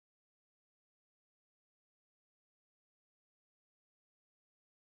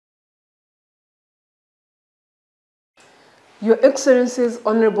Your Excellencies,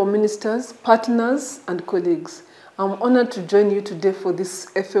 Honorable Ministers, partners, and colleagues, I'm honored to join you today for this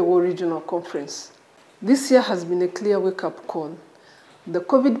FAO Regional Conference. This year has been a clear wake-up call. The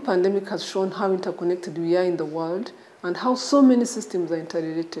COVID pandemic has shown how interconnected we are in the world and how so many systems are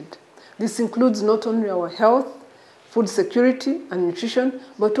interrelated. This includes not only our health, food security and nutrition,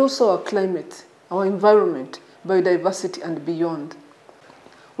 but also our climate, our environment, biodiversity, and beyond.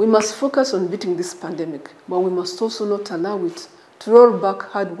 We must focus on beating this pandemic, but we must also not allow it to roll back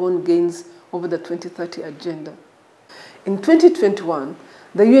hard-won gains over the 2030 agenda. In 2021,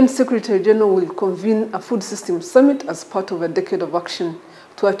 the UN Secretary General will convene a food system summit as part of a decade of action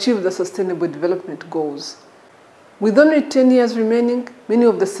to achieve the Sustainable Development Goals. With only 10 years remaining, many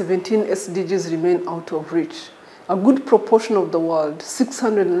of the 17 SDGs remain out of reach. A good proportion of the world,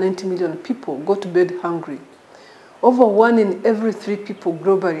 690 million people, go to bed hungry. Over 1 in every 3 people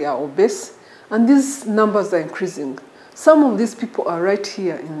globally are obese, and these numbers are increasing. Some of these people are right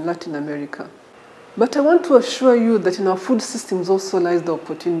here in Latin America. But I want to assure you that in our food systems also lies the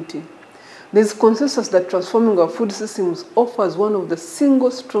opportunity. There is consensus that transforming our food systems offers one of the single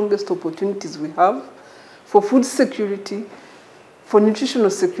strongest opportunities we have for food security, for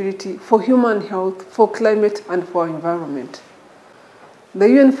nutritional security, for human health, for climate, and for our environment. The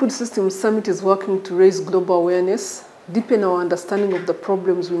UN Food Systems Summit is working to raise global awareness, deepen our understanding of the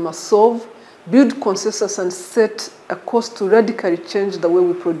problems we must solve, build consensus, and set a course to radically change the way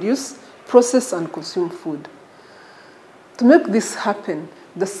we produce, process, and consume food. To make this happen,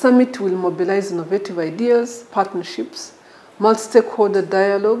 the summit will mobilize innovative ideas, partnerships, multi-stakeholder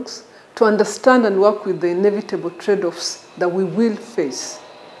dialogues to understand and work with the inevitable trade-offs that we will face.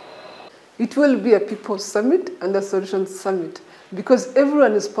 It will be a people's summit and a solutions summit. Because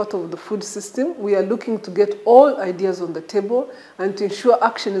everyone is part of the food system, we are looking to get all ideas on the table and to ensure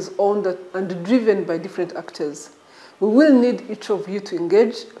action is owned and driven by different actors. We will need each of you to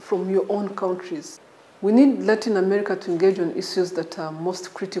engage from your own countries. We need Latin America to engage on issues that are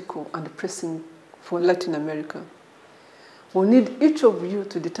most critical and pressing for Latin America. We need each of you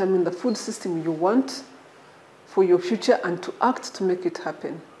to determine the food system you want for your future and to act to make it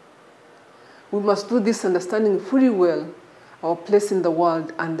happen. We must do this understanding fully well our place in the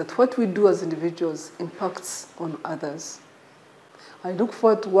world and that what we do as individuals impacts on others. I look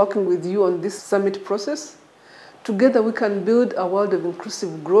forward to working with you on this summit process. Together we can build a world of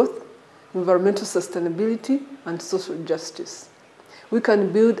inclusive growth, environmental sustainability, and social justice. We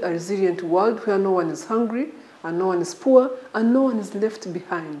can build a resilient world where no one is hungry, and no one is poor, and no one is left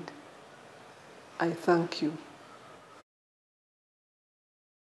behind. I thank you.